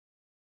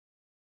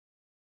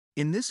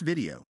In this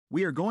video,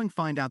 we are going to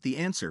find out the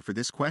answer for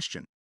this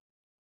question.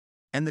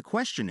 And the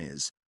question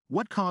is,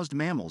 what caused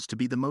mammals to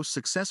be the most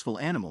successful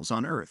animals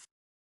on Earth?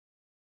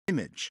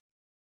 Image.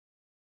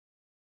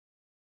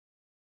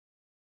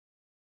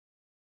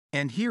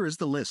 And here is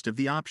the list of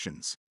the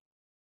options.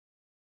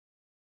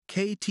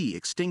 KT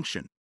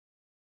extinction.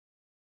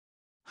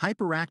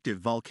 Hyperactive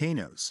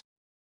volcanoes.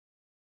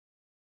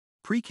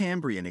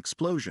 Precambrian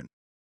explosion.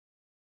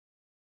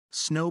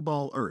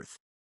 Snowball Earth.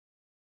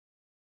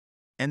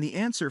 And the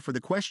answer for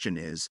the question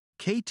is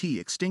KT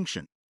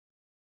extinction.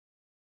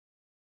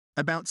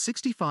 About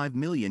 65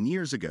 million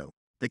years ago,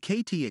 the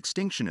KT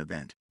extinction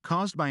event,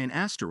 caused by an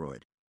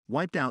asteroid,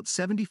 wiped out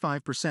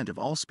 75% of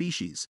all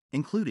species,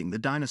 including the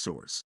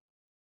dinosaurs.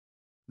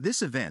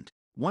 This event,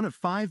 one of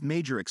 5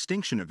 major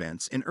extinction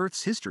events in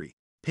Earth's history,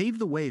 paved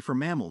the way for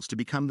mammals to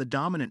become the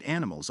dominant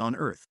animals on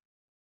Earth.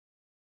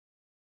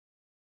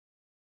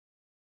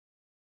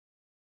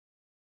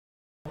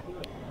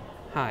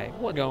 Hi,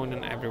 what's going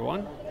on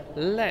everyone?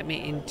 Let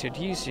me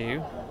introduce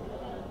you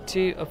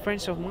to a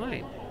friend of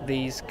mine.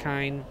 This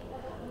kind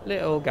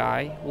little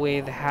guy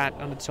with a hat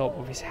on the top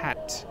of his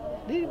hat.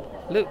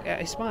 Look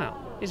at his smile.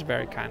 He's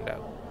very kind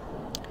though.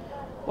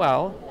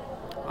 Well,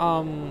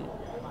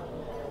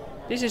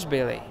 this is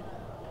Billy.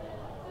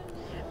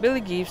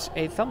 Billy gives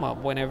a thumb up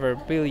whenever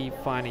Billy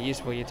finds a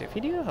useful YouTube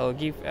video. He'll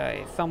give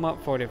a thumb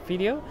up for the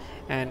video,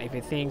 and if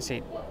he thinks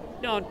it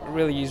not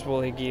really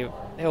useful,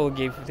 he'll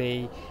give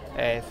the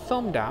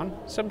thumb down.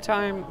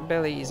 Sometimes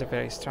Billy is a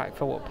very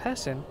straightforward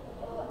person,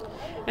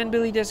 and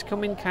Billy does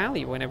comment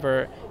kindly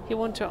whenever he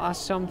wants to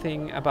ask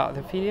something about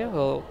the video.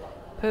 He'll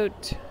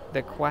put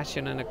the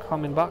question in the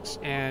comment box,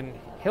 and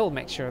he'll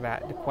make sure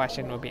that the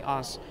question will be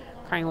asked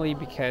kindly,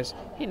 because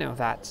he knows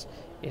that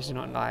it's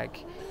not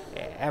like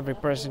every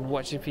person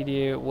watch a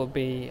video will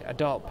be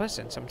adult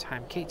person.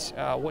 Sometimes kids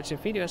watch a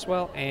video as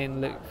well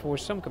and look for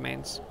some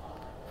comments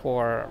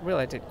for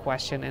related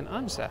question and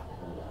answer.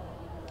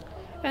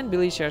 And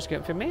Billy shares good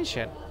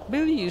information.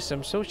 Billy used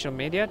some social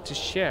media to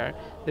share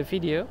the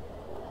video.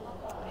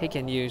 He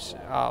can use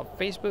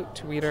Facebook,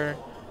 Twitter,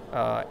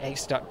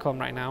 x.com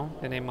right now,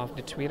 the name of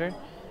the Twitter.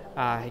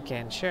 He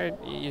can share it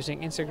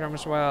using Instagram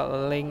as well,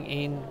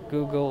 LinkedIn,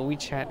 Google,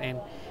 WeChat,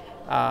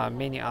 and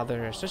many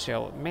other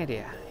social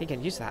media. He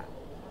can use that.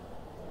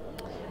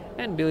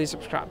 And Billy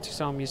subscribed to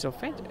some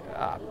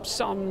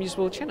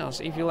useful channels.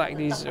 If you like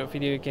this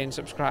video, you can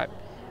subscribe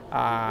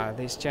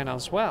this channel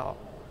as well.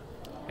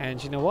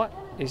 And you know what?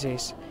 This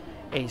is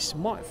a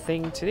smart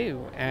thing to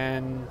do,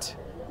 and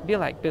be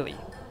like Billy.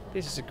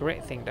 This is a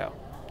great thing though.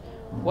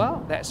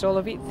 Well, that's all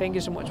of it. Thank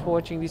you so much for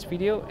watching this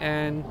video,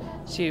 and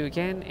see you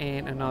again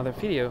in another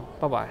video.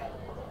 Bye bye.